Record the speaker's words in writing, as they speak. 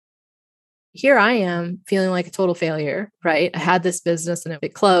here I am feeling like a total failure, right? I had this business and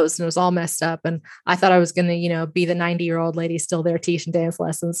it closed and it was all messed up. And I thought I was going to, be the 90-year-old lady still there teaching dance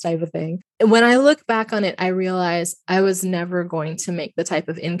lessons type of thing. And when I look back on it, I realized I was never going to make the type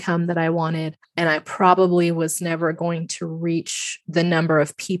of income that I wanted. And I probably was never going to reach the number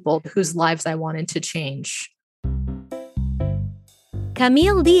of people whose lives I wanted to change.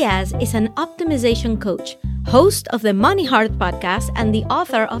 Camille Diaz is an optimization coach, host of the Money Heart podcast, and the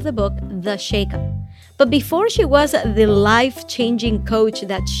author of the book, The Shakeup. But before she was the life-changing coach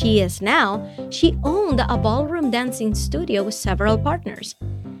that she is now, she owned a ballroom dancing studio with several partners.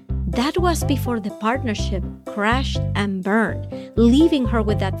 That was before the partnership crashed and burned, leaving her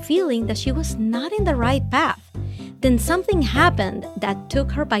with that feeling that she was not in the right path. Then something happened that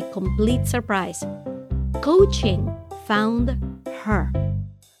took her by complete surprise. Coaching found her.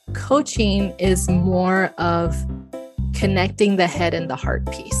 Coaching is more of connecting the head and the heart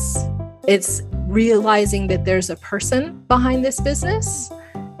piece. It's realizing that there's a person behind this business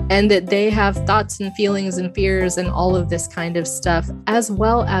and that they have thoughts and feelings and fears and all of this kind of stuff, as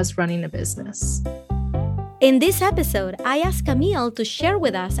well as running a business. In this episode, I asked Camille to share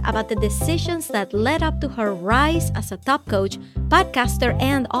with us about the decisions that led up to her rise as a top coach, podcaster,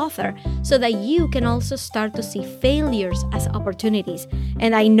 and author, so that you can also start to see failures as opportunities.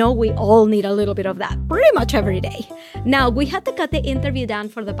 And I know we all need a little bit of that pretty much every day. Now, we had to cut the interview down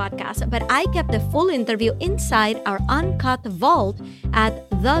for the podcast, but I kept the full interview inside our uncut vault at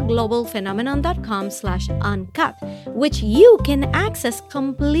theglobalphenomenon.com/uncut, which you can access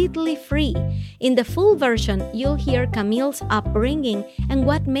completely free. In the full version, you'll hear Camille's upbringing and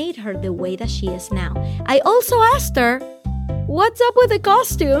what made her the way that she is now. I also asked her, what's up with the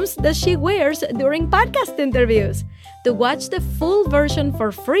costumes that she wears during podcast interviews? To watch the full version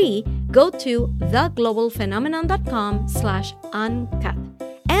for free, go to theglobalphenomenon.com/uncut.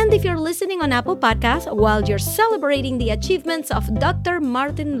 And if you're listening on Apple Podcasts while you're celebrating the achievements of Dr.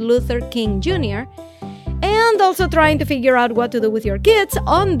 Martin Luther King Jr., and also trying to figure out what to do with your kids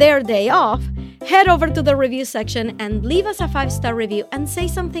on their day off, head over to the review section and leave us a 5-star review and say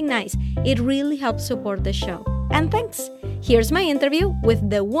something nice. It really helps support the show. And thanks. Here's my interview with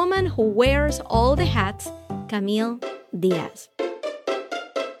the woman who wears all the hats, Camille Diaz.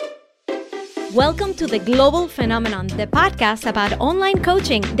 Welcome to The Global Phenomenon, the podcast about online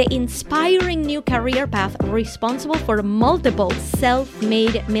coaching, the inspiring new career path responsible for multiple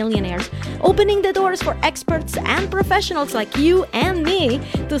self-made millionaires, opening the doors for experts and professionals like you and me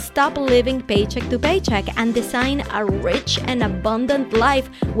to stop living paycheck to paycheck and design a rich and abundant life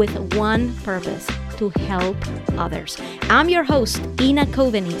with one purpose: to help others. I'm your host, Ina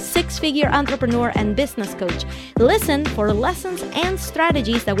Coveney, 6-figure entrepreneur and business coach. Listen for lessons and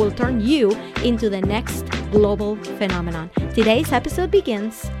strategies that will turn you into the next global phenomenon. Today's episode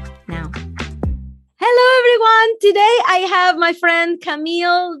begins now. Hello, everyone. Today I have my friend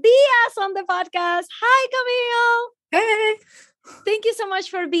Camille Diaz on the podcast. Hi, Camille. Hey. Thank you so much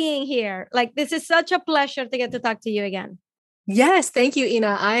for being here. This is such a pleasure to get to talk to you again. Yes, thank you,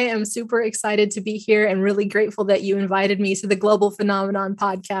 Ina. I am super excited to be here and really grateful that you invited me to the Global Phenomenon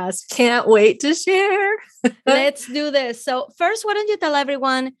podcast. Can't wait to share. Let's do this. So first, why don't you tell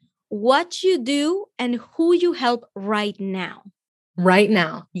everyone what you do and who you help right now? Right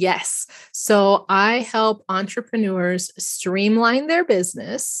now, yes. So I help entrepreneurs streamline their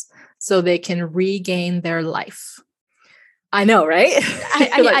business so they can regain their life. I know, right?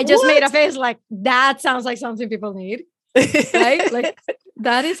 I just made a face like, that sounds like something people need. Right?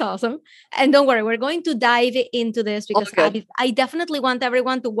 That is awesome. And don't worry, we're going to dive into this because I definitely want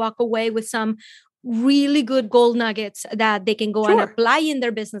everyone to walk away with some really good gold nuggets that they can go and apply in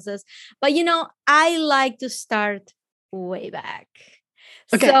their businesses. But, I like to start way back.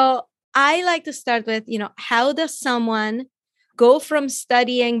 Okay. So I like to start with, how does someone go from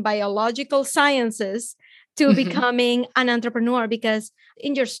studying biological sciences to becoming an entrepreneur? Because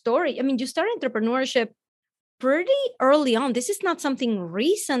in your story, you started entrepreneurship pretty early on. This is not something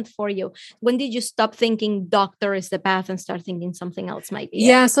recent for you. When did you stop thinking doctor is the path and start thinking something else might be?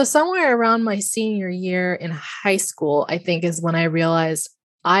 Yeah. So somewhere around my senior year in high school, I think is when I realized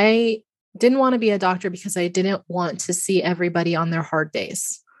I didn't want to be a doctor because I didn't want to see everybody on their hard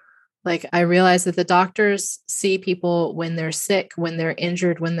days. I realized that the doctors see people when they're sick, when they're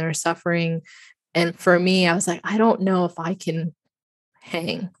injured, when they're suffering. And for me, I was like, I don't know if I can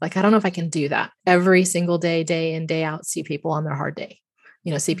hang. I don't know if I can do that every single day, day in, day out, see people on their hard day.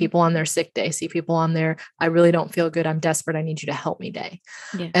 see people on their sick day, see people on their, I really don't feel good, I'm desperate, I need you to help me day.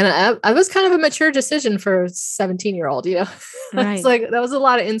 Yeah. And I was kind of a mature decision for a 17-year-old, Right. It's like, that was a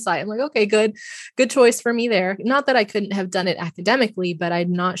lot of insight. I'm like, okay, good choice for me there. Not that I couldn't have done it academically, but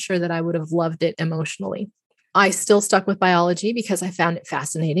I'm not sure that I would have loved it emotionally. I still stuck with biology because I found it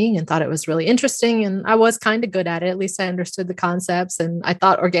fascinating and thought it was really interesting. And I was kind of good at it. At least I understood the concepts. And I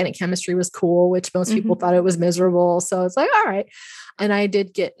thought organic chemistry was cool, which most people thought it was miserable. So it's like, all right. And I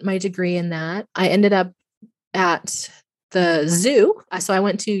did get my degree in that. I ended up at the zoo. So I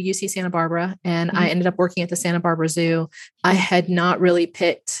went to UC Santa Barbara and I ended up working at the Santa Barbara Zoo. I had not really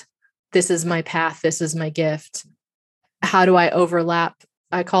picked, this is my path, this is my gift. How do I overlap?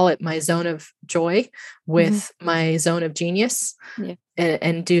 I call it my zone of joy with my zone of genius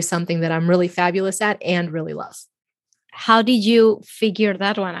and do something that I'm really fabulous at and really love. How did you figure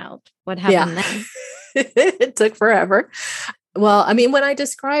that one out? What happened then? It took forever. Well, I mean, when I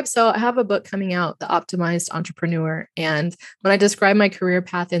describe, so I have a book coming out, The Optimized Entrepreneur. And when I describe my career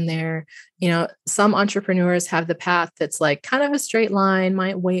path in there, some entrepreneurs have the path that's like kind of a straight line,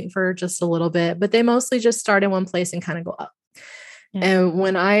 might wait for just a little bit, but they mostly just start in one place and kind of go up. Yeah. And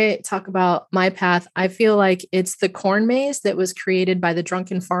when I talk about my path, I feel like it's the corn maze that was created by the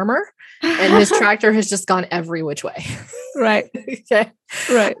drunken farmer and his tractor has just gone every which way. Right. Okay.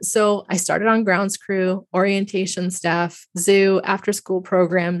 Right. So I started on grounds crew, orientation staff, zoo, after school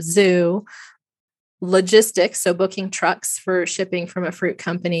program, zoo, logistics. So booking trucks for shipping from a fruit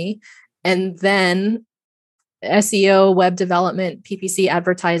company, and then SEO, web development, PPC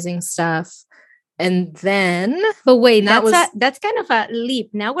advertising stuff. And then, but wait, that's kind of a leap.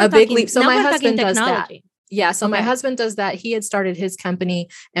 Now we're a big leap. So my husband does that. Yeah. So my husband does that. He had started his company.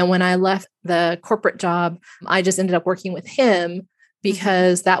 And when I left the corporate job, I just ended up working with him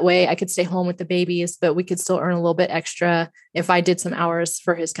because that way I could stay home with the babies, but we could still earn a little bit extra if I did some hours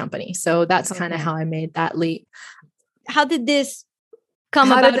for his company. So that's kind of how I made that leap. How did this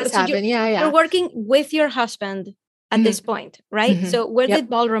come about? How did this happen? You're working with your husband at this point, right? So where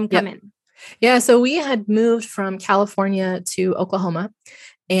did Ballroom come in? Yeah. So we had moved from California to Oklahoma,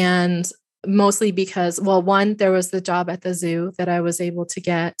 and mostly because, well, one, there was the job at the zoo that I was able to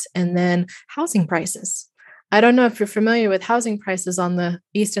get, and then housing prices. I don't know if you're familiar with housing prices on the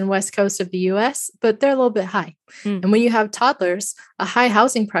east and west coast of the US, but they're a little bit high. And when you have toddlers, a high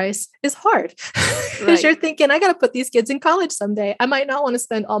housing price is hard because you're thinking, I got to put these kids in college someday. I might not want to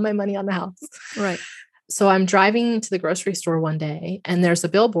spend all my money on the house. Right. So I'm driving to the grocery store one day and there's a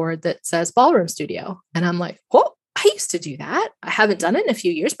billboard that says Ballroom Studio. And I'm like, oh, I used to do that. I haven't done it in a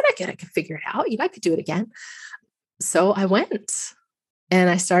few years, but I could figure it out. I could do it again. So I went and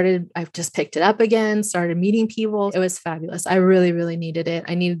I just picked it up again, started meeting people. It was fabulous. I really, really needed it.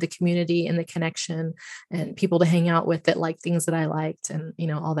 I needed the community and the connection and people to hang out with that liked things that I liked and,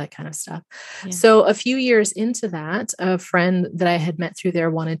 all that kind of stuff. Yeah. So a few years into that, a friend that I had met through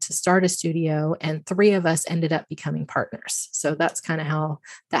there wanted to start a studio and 3 of us ended up becoming partners. So that's kind of how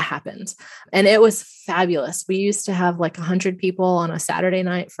that happened. And it was fabulous. We used to have like 100 people on a Saturday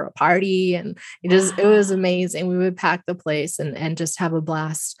night for a party and it was amazing. We would pack the place and just have a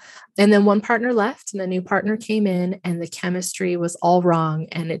blast. And then one partner left and a new partner came in and the chemistry was all wrong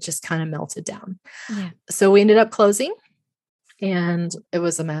and it just kind of melted down. Yeah. So we ended up closing and it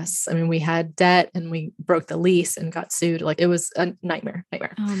was a mess. I mean, we had debt and we broke the lease and got sued. Like it was a nightmare.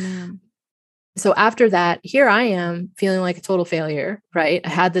 Oh man. So after that, here I am feeling like a total failure, right? I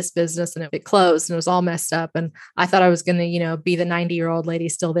had this business and it closed and it was all messed up. And I thought I was going to, be the 90-year-old lady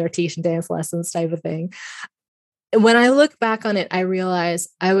still there teaching dance lessons type of thing. When I look back on it, I realize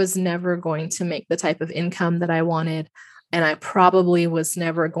I was never going to make the type of income that I wanted. And I probably was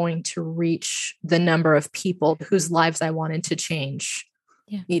never going to reach the number of people whose lives I wanted to change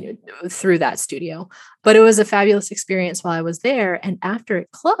through that studio. But it was a fabulous experience while I was there. And after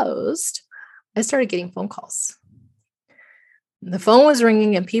it closed, I started getting phone calls. The phone was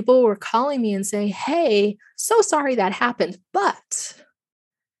ringing and people were calling me and saying, hey, so sorry that happened, but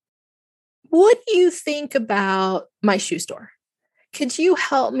what do you think about my shoe store? Could you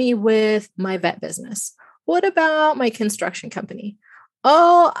help me with my vet business? What about my construction company?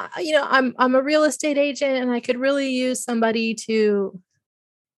 Oh, I'm a real estate agent and I could really use somebody to.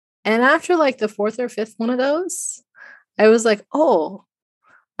 And after like the 4th or 5th one of those, I was like, oh,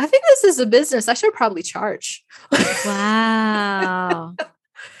 I think this is a business. I should probably charge. Wow.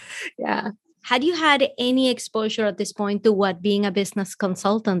 Yeah. Had you had any exposure at this point to what being a business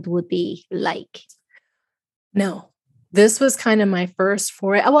consultant would be like? No, this was kind of my first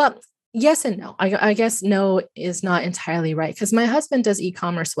foray. Well, Yes and no. I guess no is not entirely right because my husband does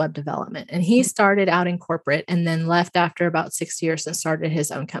e-commerce web development and he started out in corporate and then left after about 6 years and started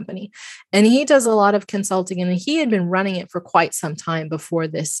his own company. And he does a lot of consulting and he had been running it for quite some time before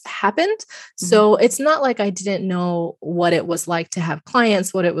this happened. So it's not like I didn't know what it was like to have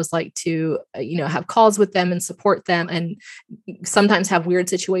clients, what it was like to, have calls with them and support them and sometimes have weird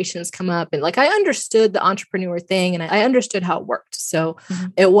situations come up. And like, I understood the entrepreneur thing and I understood how it worked. So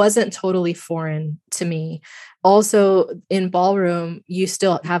it wasn't totally foreign to me. Also in ballroom, you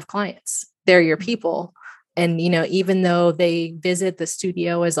still have clients. They're your people. And, even though they visit the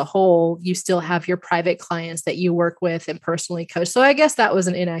studio as a whole, you still have your private clients that you work with and personally coach. So I guess that was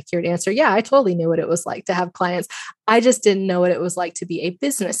an inaccurate answer. Yeah, I totally knew what it was like to have clients. I just didn't know what it was like to be a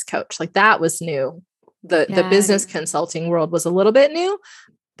business coach. Like that was new. The business consulting world was a little bit new,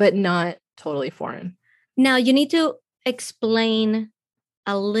 but not totally foreign. Now you need to explain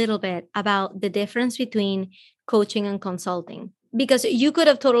a little bit about the difference between coaching and consulting, because you could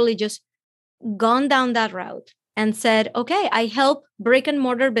have totally just gone down that route and said, okay, I help brick and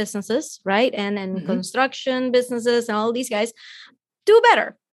mortar businesses, right? And construction businesses and all these guys do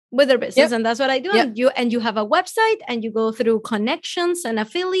better with their business. Yep. And that's what I do. Yep. And you have a website and you go through connections and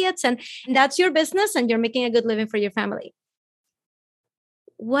affiliates and that's your business and you're making a good living for your family.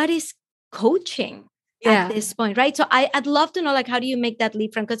 What is coaching at this point, right? So I'd love to know, like, how do you make that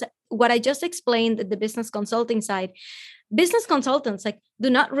leap from, because what I just explained, the business consulting side, business consultants like do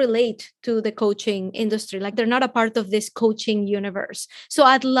not relate to the coaching industry. Like they're not a part of this coaching universe. So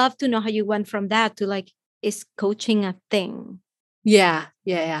I'd love to know how you went from that to like, is coaching a thing? Yeah.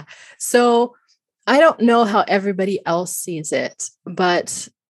 So I don't know how everybody else sees it, but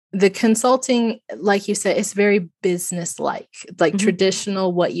the consulting, like you said, is very business-like, like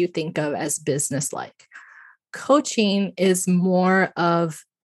traditional, what you think of as business-like. Coaching is more of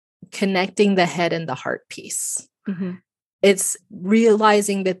connecting the head and the heart piece. It's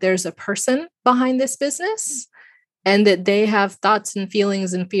realizing that there's a person behind this business and that they have thoughts and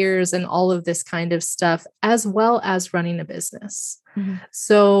feelings and fears and all of this kind of stuff, as well as running a business.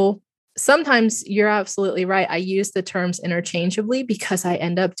 So sometimes you're absolutely right. I use the terms interchangeably because I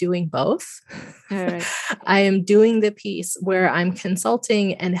end up doing both. Right. I am doing the piece where I'm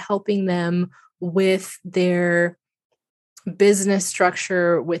consulting and helping them with their business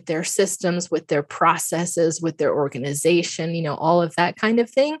structure, with their systems, with their processes, with their organization, all of that kind of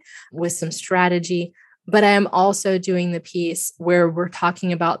thing, with some strategy. But I am also doing the piece where we're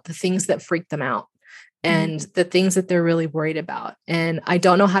talking about the things that freak them out and the things that they're really worried about. And I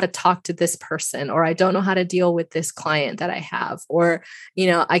don't know how to talk to this person, or I don't know how to deal with this client that I have, or,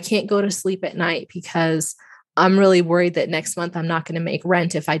 I can't go to sleep at night because I'm really worried that next month I'm not going to make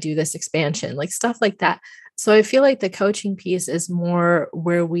rent if I do this expansion, like stuff like that. So I feel like the coaching piece is more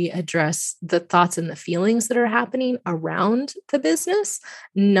where we address the thoughts and the feelings that are happening around the business,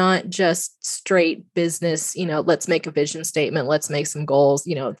 not just straight business, let's make a vision statement, let's make some goals,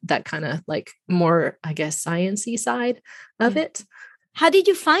 that kind of like more, I guess, sciencey side of it. How did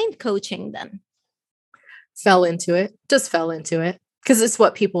you find coaching then? Just fell into it. Because it's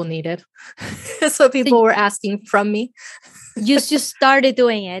what people needed. It's what people were asking from me. You just started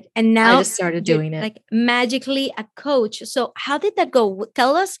doing it. And now I just started doing it. Like magically a coach. So how did that go?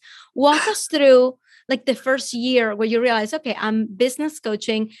 Walk us through like the first year where you realize, okay, I'm business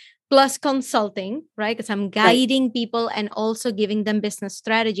coaching plus consulting, right? Because I'm guiding people and also giving them business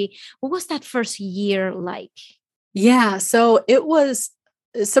strategy. What was that first year like? Yeah. So it was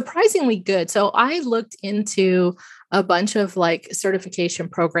surprisingly good. So I looked into a bunch of like certification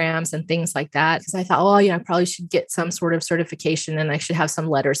programs and things like that, because I thought, I probably should get some sort of certification and I should have some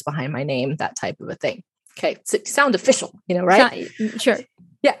letters behind my name, that type of a thing. Okay. So sound official, right? Sure.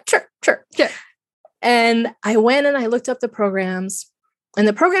 Yeah, sure. And I went and I looked up the programs, and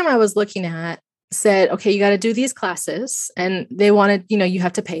the program I was looking at said, okay, you got to do these classes, and they wanted, you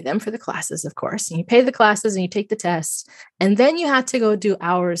have to pay them for the classes, of course, and you pay the classes and you take the tests, and then you had to go do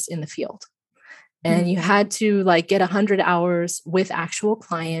hours in the field. And you had to like get 100 hours with actual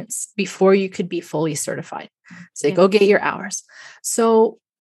clients before you could be fully certified. So go get your hours. So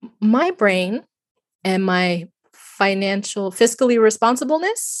my brain and my fiscally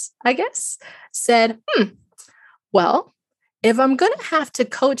responsibleness, I guess, said, well, if I'm going to have to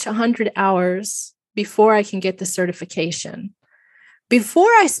coach 100 hours before I can get the certification, before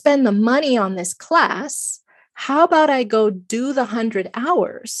I spend the money on this class, how about I go do the 100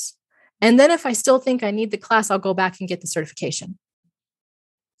 hours? And then if I still think I need the class, I'll go back and get the certification.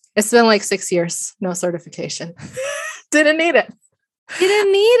 It's been like 6 years, no certification. Didn't need it.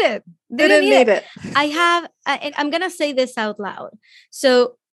 Didn't need it. I have, I'm going to say this out loud.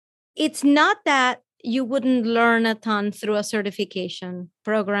 So It's not that you wouldn't learn a ton through a certification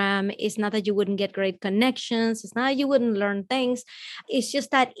program. It's not that you wouldn't get great connections. It's not that you wouldn't learn things. It's just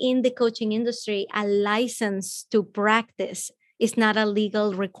that in the coaching industry, a license to practice is not a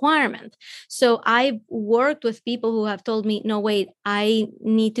legal requirement. So I've worked with people who have told me, no, wait, I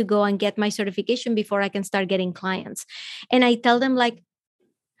need to go and get my certification before I can start getting clients. And I tell them, like,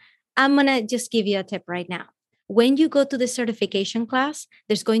 I'm going to just give you a tip right now. When you go to the certification class,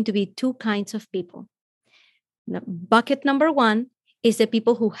 there's going to be two kinds of people. Bucket number one is the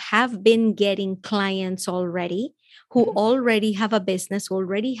people who have been getting clients already, who already have a business, who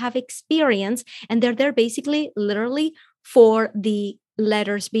already have experience, and they're there basically literally for the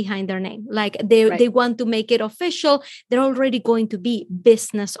letters behind their name. Like they want to make it official. They're already going to be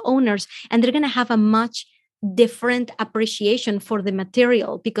business owners, and they're going to have a much different appreciation for the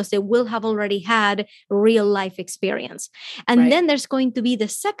material because they will have already had real life experience. And then there's going to be the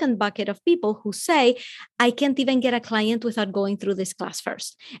second bucket of people who say, I can't even get a client without going through this class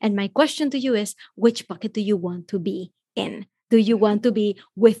first. And my question to you is, which bucket do you want to be in? Do you want to be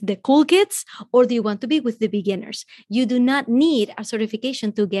with the cool kids or do you want to be with the beginners? You do not need a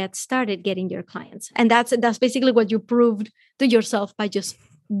certification to get started getting your clients. And that's basically what you proved to yourself by just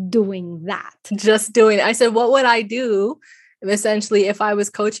doing that. Just doing it. I said, what would I do essentially if I was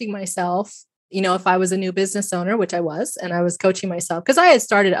coaching myself? You know, if I was a new business owner, which I was, and I was coaching myself because I had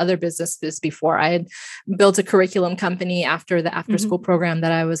started other businesses before. I had built a curriculum company after the after school program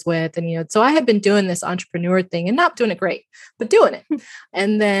that I was with. And, you know, so I had been doing this entrepreneur thing and not doing it great, but doing it.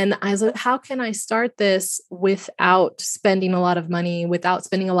 And then I was like, how can I start this without spending a lot of money, without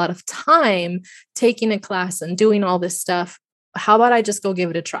spending a lot of time taking a class and doing all this stuff? How about I just go give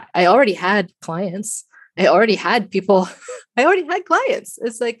it a try? I already had clients. I already had people. I already had clients.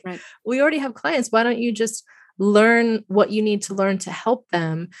 It's like, we already have clients. Why don't you just learn what you need to learn to help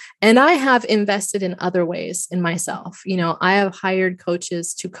them? And I have invested in other ways in myself. You know, I have hired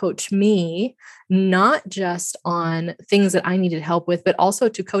coaches to coach me, not just on things that I needed help with, but also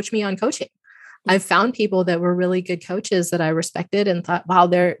to coach me on coaching. I've found people that were really good coaches that I respected and thought, wow,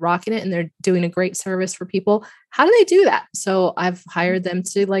 they're rocking it and they're doing a great service for people. How do they do that? So I've hired them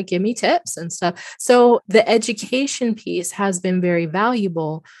to like give me tips and stuff. So the education piece has been very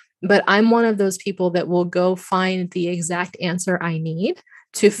valuable, but I'm one of those people that will go find the exact answer I need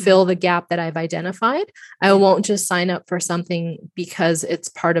to fill the gap that I've identified. I won't just sign up for something because it's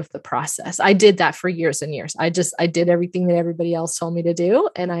part of the process. I did that for years and years. I did everything that everybody else told me to do.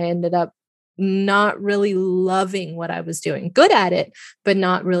 And I ended up not really loving what I was doing. Good at it, but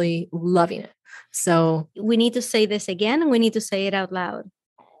not really loving it. So we need to say this again, and we need to say it out loud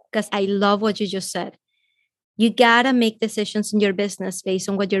because I love what you just said. You got to make decisions in your business based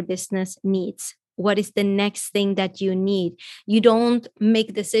on what your business needs. What is the next thing that you need? You don't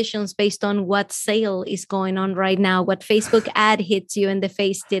make decisions based on what sale is going on right now, what Facebook ad hits you in the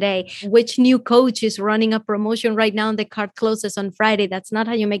face today, which new coach is running a promotion right now and the cart closes on Friday. That's not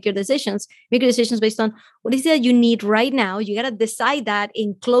how you make your decisions. Make your decisions based on what is it that you need right now. You got to decide that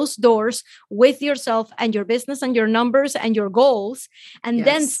in closed doors with yourself and your business and your numbers and your goals, and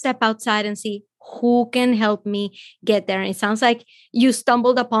then step outside and see who can help me get there. And it sounds like you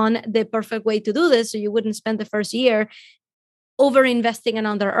stumbled upon the perfect way to do this, so you wouldn't spend the first year over investing and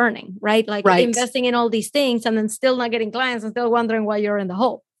under earning, right? Like investing in all these things and then still not getting clients and still wondering why you're in the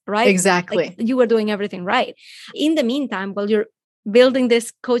hole, right? Exactly. Like you were doing everything right. In the meantime, while you're building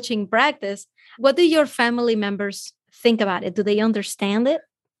this coaching practice, what do your family members think about it? Do they understand it?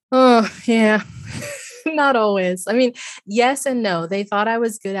 Oh, yeah. Not always. I mean, yes and no. They thought I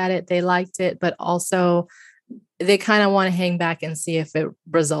was good at it. They liked it, but also they kind of want to hang back and see if it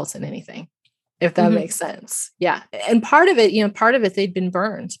results in anything, if that makes sense. Yeah. And part of it, they'd been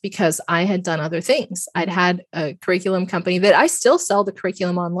burned because I had done other things. I'd had a curriculum company that I still sell the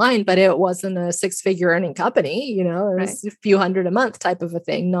curriculum online, but it wasn't a 6-figure earning company, you know, it was a few hundred a month type of a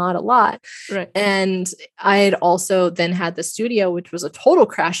thing, not a lot. Right. And I had also then had the studio, which was a total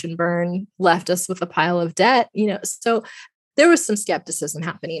crash and burn, left us with a pile of debt, you know, so there was some skepticism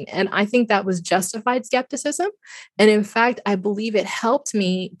happening. And I think that was justified skepticism. And in fact, I believe it helped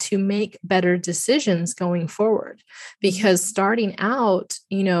me to make better decisions going forward because starting out,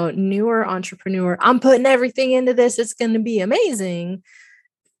 you know, newer entrepreneur, I'm putting everything into this. It's going to be amazing.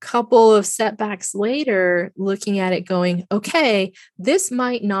 Couple of setbacks later, looking at it going, okay, this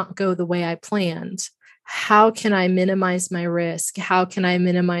might not go the way I planned. How can I minimize my risk? How can I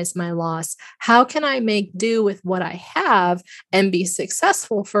minimize my loss? How can I make do with what I have and be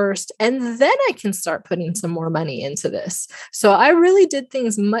successful first? And then I can start putting some more money into this. So I really did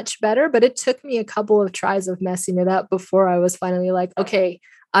things much better, but it took me a couple of tries of messing it up before I was finally like, okay,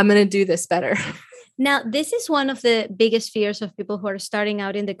 I'm going to do this better. Now, this is one of the biggest fears of people who are starting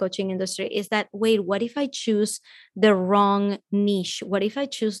out in the coaching industry is that, wait, what if I choose the wrong niche? What if I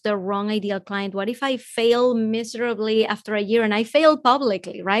choose the wrong ideal client? What if I fail miserably after a year and I fail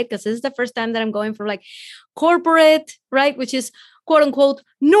publicly, right? Because this is the first time that I'm going for like corporate, right? Which is quote unquote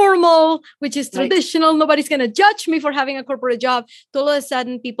normal, which is traditional. Right. Nobody's going to judge me for having a corporate job. To all of a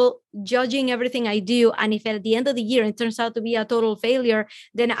sudden, people judging everything I do. And if at the end of the year, it turns out to be a total failure,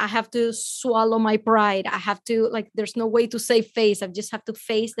 then I have to swallow my pride. I have to, like, there's no way to save face. I just have to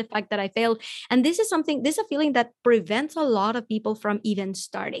face the fact that I failed. And this is a feeling that prevents a lot of people from even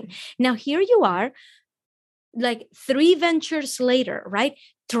starting. Now, here you are, like 3 ventures later, right?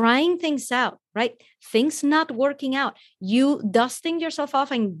 Trying things out, right? Things not working out. You dusting yourself off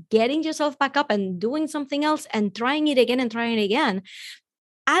and getting yourself back up and doing something else and trying it again and trying it again.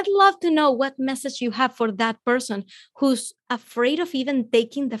 I'd love to know what message you have for that person who's afraid of even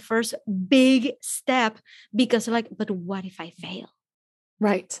taking the first big step because like, but what if I fail?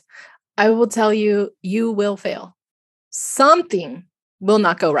 Right. I will tell you, you will fail. Something will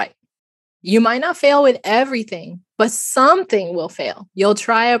not go right. You might not fail with everything, but something will fail. You'll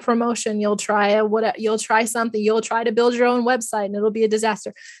try a promotion. You'll try something. You'll try to build your own website and it'll be a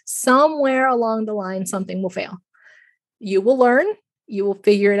disaster. Somewhere along the line, something will fail. You will learn. You will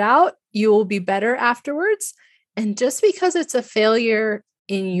figure it out. You will be better afterwards. And just because it's a failure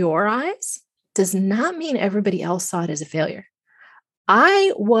in your eyes does not mean everybody else saw it as a failure.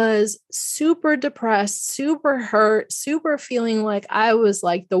 I was super depressed, super hurt, super feeling like I was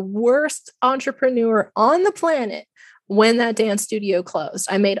like the worst entrepreneur on the planet when that dance studio closed.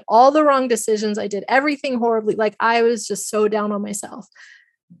 I made all the wrong decisions. I did everything horribly. Like I was just so down on myself.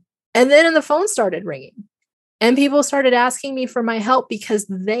 And then the phone started ringing and people started asking me for my help because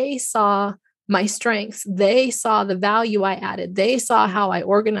they saw my strengths. They saw the value I added. They saw how I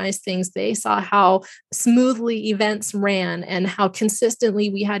organized things. They saw how smoothly events ran and how consistently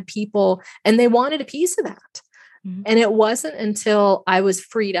we had people, and they wanted a piece of that. Mm-hmm. And it wasn't until I was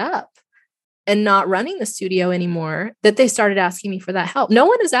freed up and not running the studio anymore that they started asking me for that help. No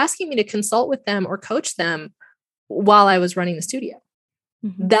one is asking me to consult with them or coach them while I was running the studio.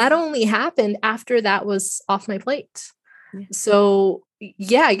 Mm-hmm. That only happened after that was off my plate. Yeah. So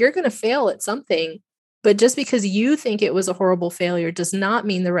yeah, you're going to fail at something, but just because you think it was a horrible failure does not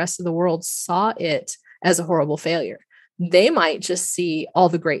mean the rest of the world saw it as a horrible failure. They might just see all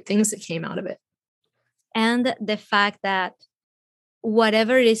the great things that came out of it. And the fact that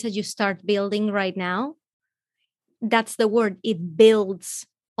whatever it is that you start building right now, that's the word, it builds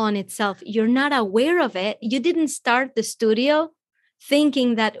on itself. You're not aware of it. You didn't start the studio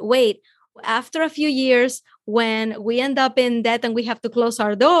thinking that, wait, after a few years, when we end up in debt and we have to close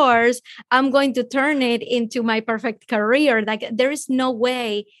our doors, I'm going to turn it into my perfect career. Like there is no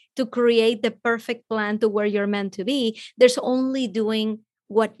way to create the perfect plan to where you're meant to be. There's only doing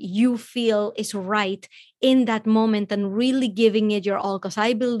what you feel is right in that moment and really giving it your all. Because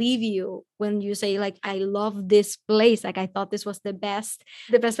I believe you when you say like, I love this place. Like I thought this was the best,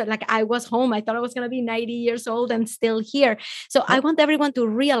 like I was home. I thought I was going to be 90 years old and still here. So I want everyone to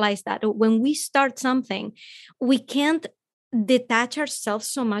realize that when we start something, we can't detach ourselves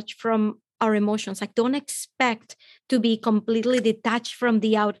so much from our emotions. Like don't expect to be completely detached from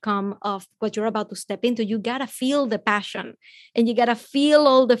the outcome of what you're about to step into. You got to feel the passion and you got to feel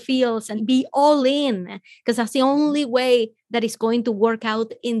all the feels and be all in, because that's the only way that is going to work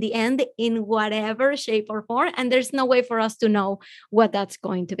out in the end in whatever shape or form. And there's no way for us to know what that's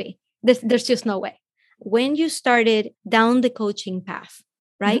going to be. There's just no way. When you started down the coaching path,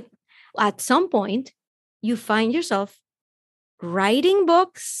 right? Mm-hmm. At some point, you find yourself writing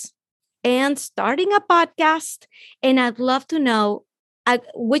books and starting a podcast. And I'd love to know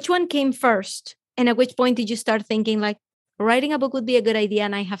which one came first and at which point did you start thinking like writing a book would be a good idea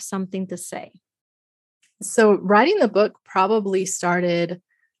and I have something to say? So writing the book probably started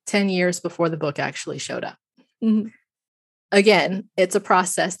 10 years before the book actually showed up. Mm-hmm. Again, it's a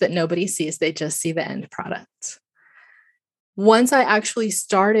process that nobody sees. They just see the end product. Once I actually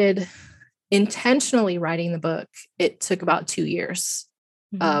started intentionally writing the book, it took about 2 years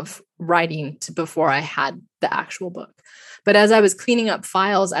of writing before I had the actual book. But as I was cleaning up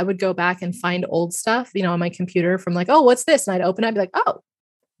files, I would go back and find old stuff, on my computer from like, oh, what's this? And I'd open it, I'd be like, oh,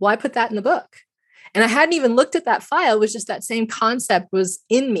 well, I put that in the book. And I hadn't even looked at that file. It was just that same concept was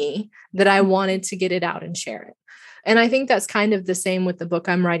in me that I wanted to get it out and share it. And I think that's kind of the same with the book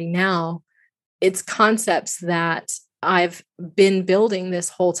I'm writing now. It's concepts that I've been building this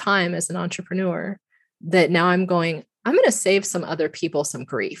whole time as an entrepreneur that now I'm going to save some other people some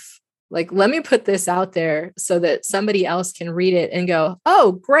grief Like, let me put this out there so that somebody else can read it and go,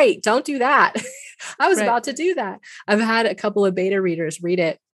 oh, great. Don't do that. I was about to do that. I've had a couple of beta readers read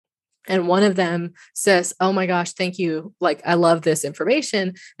it. And one of them says, oh my gosh, thank you. Like, I love this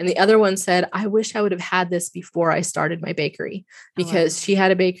information. And the other one said, I wish I would have had this before I started my bakery, because she had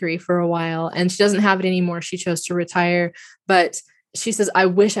a bakery for a while and she doesn't have it anymore. She chose to retire. But she says, I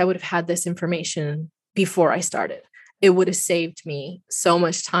wish I would have had this information before I started. It would have saved me so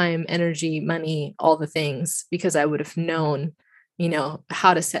much time, energy, money, all the things, because I would have known,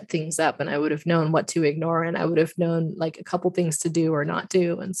 how to set things up, and I would have known what to ignore, and I would have known like a couple things to do or not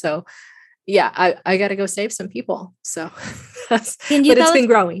do. And so, yeah, I got to go save some people. So, but it's been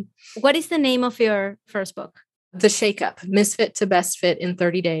growing. What is the name of your first book? The Shake-Up, Misfit to Best Fit in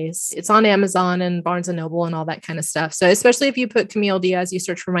 30 Days. It's on Amazon and Barnes & Noble and all that kind of stuff. So especially if you put Camille Diaz, you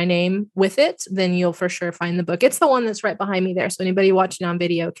search for my name with it, then you'll for sure find the book. It's the one that's right behind me there. So anybody watching on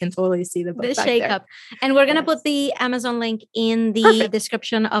video can totally see the book. The Shake-Up. And we're going to put the Amazon link in the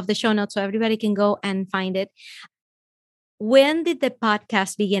description of the show notes so everybody can go and find it. When did the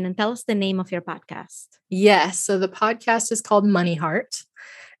podcast begin? And tell us the name of your podcast. Yes. So the podcast is called Money Heart.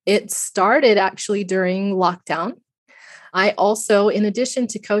 It started actually during lockdown. I also, in addition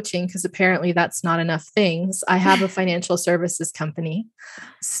to coaching, because apparently that's not enough things, I have a financial services company.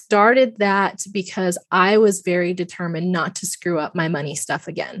 Started that because I was very determined not to screw up my money stuff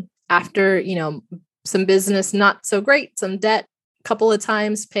again. After, some business, not so great, some debt, a couple of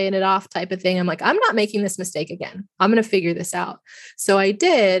times paying it off type of thing. I'm like, I'm not making this mistake again. I'm going to figure this out. So I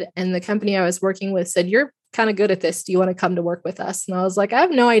did. And the company I was working with said, you're kind of good at this. Do you want to come to work with us? And I was like, I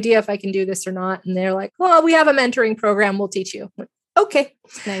have no idea if I can do this or not. And they're like, well, we have a mentoring program. We'll teach you. Like, okay.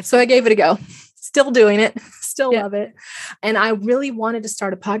 Nice. So I gave it a go. Still doing it. Still love it. And I really wanted to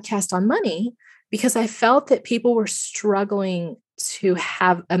start a podcast on money because I felt that people were struggling to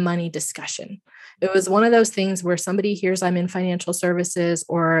have a money discussion. It was one of those things where somebody hears I'm in financial services,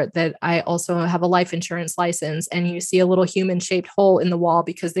 or that I also have a life insurance license, and you see a little human shaped hole in the wall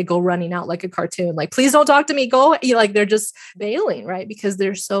because they go running out like a cartoon, like, please don't talk to me. Go. Like, they're just bailing, right? Because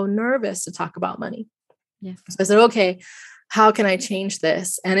they're so nervous to talk about money. Yeah. So I said, okay, how can I change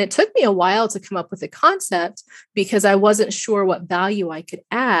this? And it took me a while to come up with a concept because I wasn't sure what value I could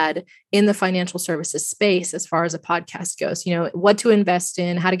add in the financial services space as far as a podcast goes, what to invest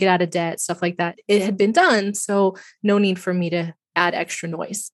in, how to get out of debt, stuff like that. It had been done. So no need for me to add extra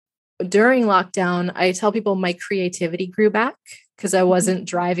noise. During lockdown, I tell people my creativity grew back because I wasn't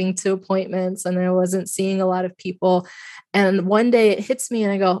driving to appointments and I wasn't seeing a lot of people. And one day it hits me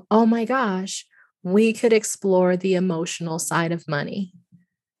and I go, oh my gosh, we could explore the emotional side of money.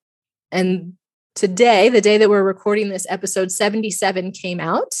 And today, the day that we're recording this, episode 77 came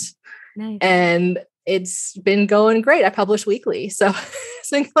out. Nice. And it's been going great. I publish weekly. So it's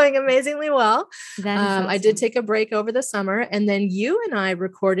been going amazingly well. Awesome. I did take a break over the summer, and then you and I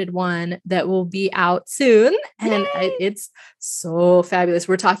recorded one that will be out soon. And it's so fabulous.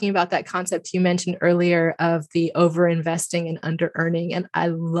 We're talking about that concept you mentioned earlier of the over investing and under earning. And I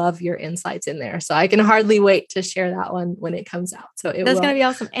love your insights in there. So I can hardly wait to share that one when it comes out. So that's going to be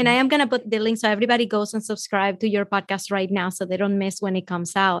awesome. And I am going to put the link so everybody goes and subscribe to your podcast right now so they don't miss when it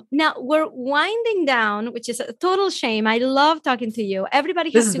comes out. Now we're winding down, which is a total shame. I love talking to you.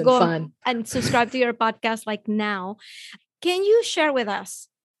 Everybody has to go and subscribe to your podcast like now. Can you share with us,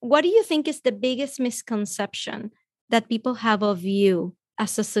 what do you think is the biggest misconception that people have of you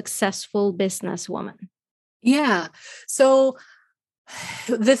as a successful businesswoman? Yeah. So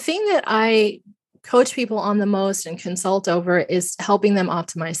the thing that I coach people on the most and consult over is helping them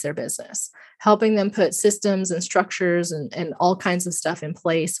optimize their business, helping them put systems and structures and all kinds of stuff in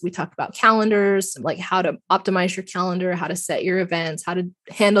place. We talk about calendars, like how to optimize your calendar, how to set your events, how to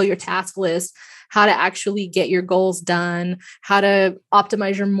handle your task list, how to actually get your goals done, how to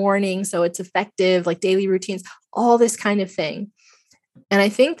optimize your morning so it's effective, like daily routines, all this kind of thing. And I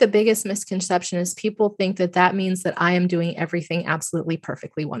think the biggest misconception is people think that that means that I am doing everything absolutely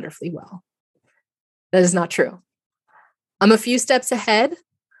perfectly, wonderfully well. That is not true. I'm a few steps ahead.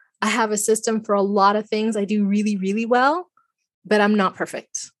 I have a system for a lot of things I do really, really well, but I'm not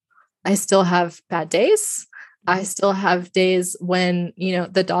perfect. I still have bad days. I still have days when,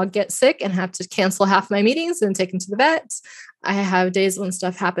 the dog gets sick and have to cancel half my meetings and take him to the vet. I have days when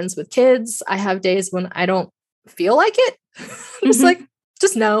stuff happens with kids. I have days when I don't feel like it. I'm just like,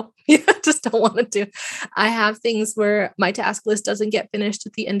 just no, just don't want to do. I have things where my task list doesn't get finished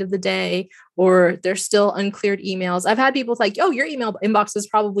at the end of the day, or there's still uncleared emails. I've had people like, oh, your email inbox is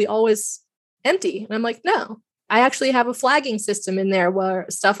probably always empty. And I'm like, no, I actually have a flagging system in there where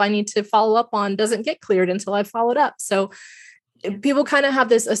stuff I need to follow up on doesn't get cleared until I've followed up. So people kind of have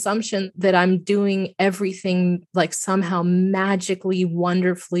this assumption that I'm doing everything like somehow magically,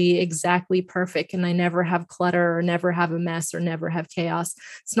 wonderfully, exactly perfect. And I never have clutter or never have a mess or never have chaos.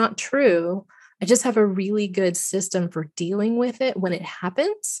 It's not true. I just have a really good system for dealing with it when it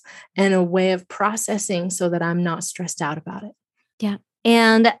happens and a way of processing so that I'm not stressed out about it. Yeah.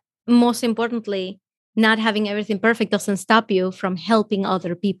 And most importantly, not having everything perfect doesn't stop you from helping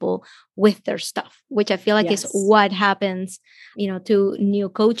other people with their stuff, which I feel like is what happens, to new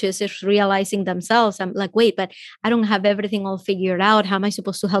coaches, is realizing themselves. I'm like, wait, but I don't have everything all figured out. How am I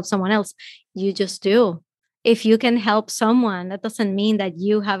supposed to help someone else? You just do. If you can help someone, that doesn't mean that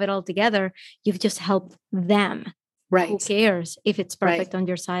you have it all together. You've just helped them. Right. Who cares if it's perfect on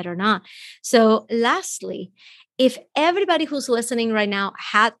your side or not? So lastly, if everybody who's listening right now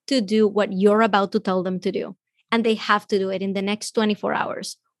had to do what you're about to tell them to do, and they have to do it in the next 24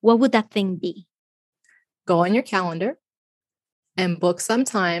 hours, what would that thing be? Go on your calendar and book some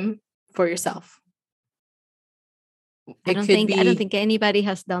time for yourself. I don't think anybody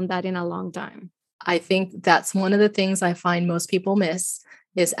has done that in a long time. I think that's one of the things I find most people miss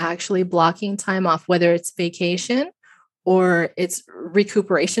is actually blocking time off, whether it's vacation or it's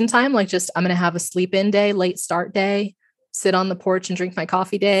recuperation time, like just I'm going to have a sleep in day, late start day, sit on the porch and drink my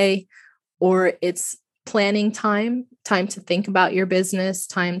coffee day, or it's planning time to think about your business,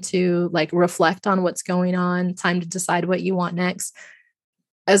 time to like reflect on what's going on, time to decide what you want next.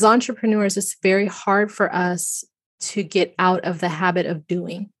 As entrepreneurs, it's very hard for us to get out of the habit of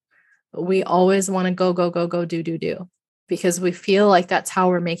doing. We always want to go, do, because we feel like that's how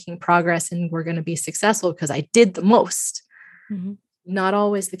we're making progress and we're going to be successful because I did the most. Mm-hmm. Not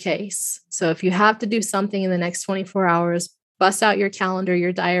always the case. So if you have to do something in the next 24 hours, bust out your calendar,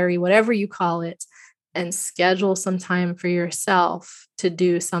 your diary, whatever you call it, and schedule some time for yourself to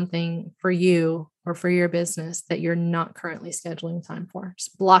do something for you or for your business that you're not currently scheduling time for.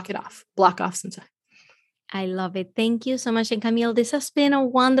 Just block off some time. I love it. Thank you so much. And Camille, this has been a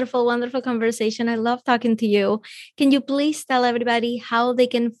wonderful, wonderful conversation. I love talking to you. Can you please tell everybody how they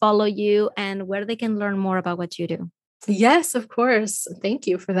can follow you and where they can learn more about what you do? Yes, of course. Thank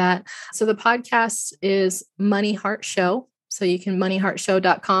you for that. So the podcast is Money Heart Show. So you can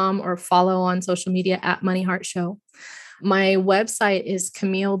moneyheartshow.com or follow on social media at Money Heart Show. My website is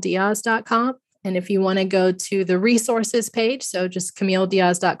CamilleDiaz.com. And if you want to go to the resources page, so just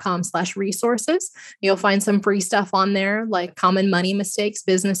CamilleDiaz.com/resources, you'll find some free stuff on there, like common money mistakes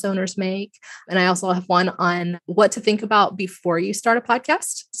business owners make. And I also have one on what to think about before you start a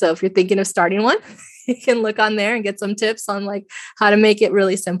podcast. So if you're thinking of starting one, you can look on there and get some tips on like how to make it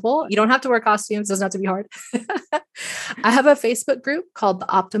really simple. You don't have to wear costumes. It doesn't have to be hard. I have a Facebook group called The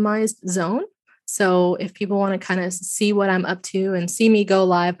Optimized Zone. So if people want to kind of see what I'm up to and see me go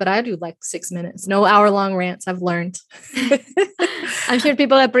live, but I do like 6 minutes, no hour-long rants, I've learned. I'm sure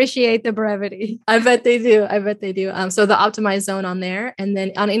people appreciate the brevity. I bet they do. So the Optimized Zone on there. And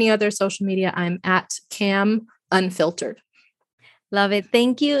then on any other social media, I'm at Cam Unfiltered. Love it.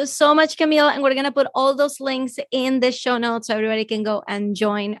 Thank you so much, Camille. And we're going to put all those links in the show notes so everybody can go and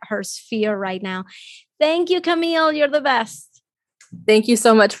join her sphere right now. Thank you, Camille. You're the best. Thank you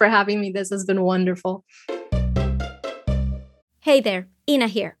so much for having me. This has been wonderful. Hey there, Ina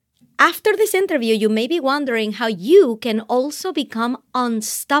here. After this interview, you may be wondering how you can also become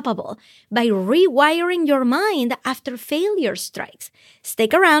unstoppable by rewiring your mind after failure strikes.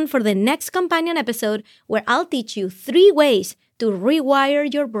 Stick around for the next companion episode where I'll teach you 3 ways to rewire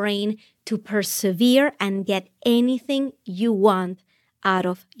your brain to persevere and get anything you want out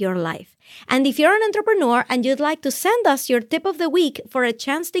of your life. And if you're an entrepreneur and you'd like to send us your tip of the week for a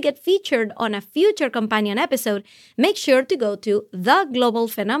chance to get featured on a future companion episode, make sure to go to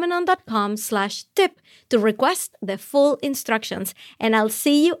theglobalphenomenon.com/tip to request the full instructions. And I'll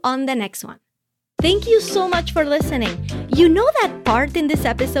see you on the next one. Thank you so much for listening. You know that part in this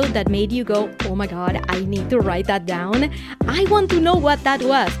episode that made you go, oh my God, I need to write that down? I want to know what that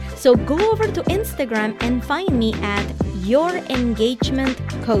was. So go over to Instagram and find me at Your Engagement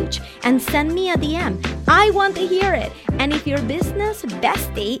Coach and send me a DM. I want to hear it. And if your business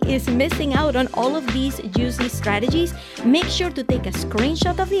bestie is missing out on all of these juicy strategies, make sure to take a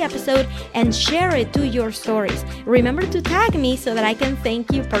screenshot of the episode and share it to your stories. Remember to tag me so that I can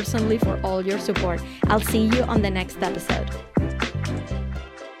thank you personally for all your support. I'll see you on the next episode.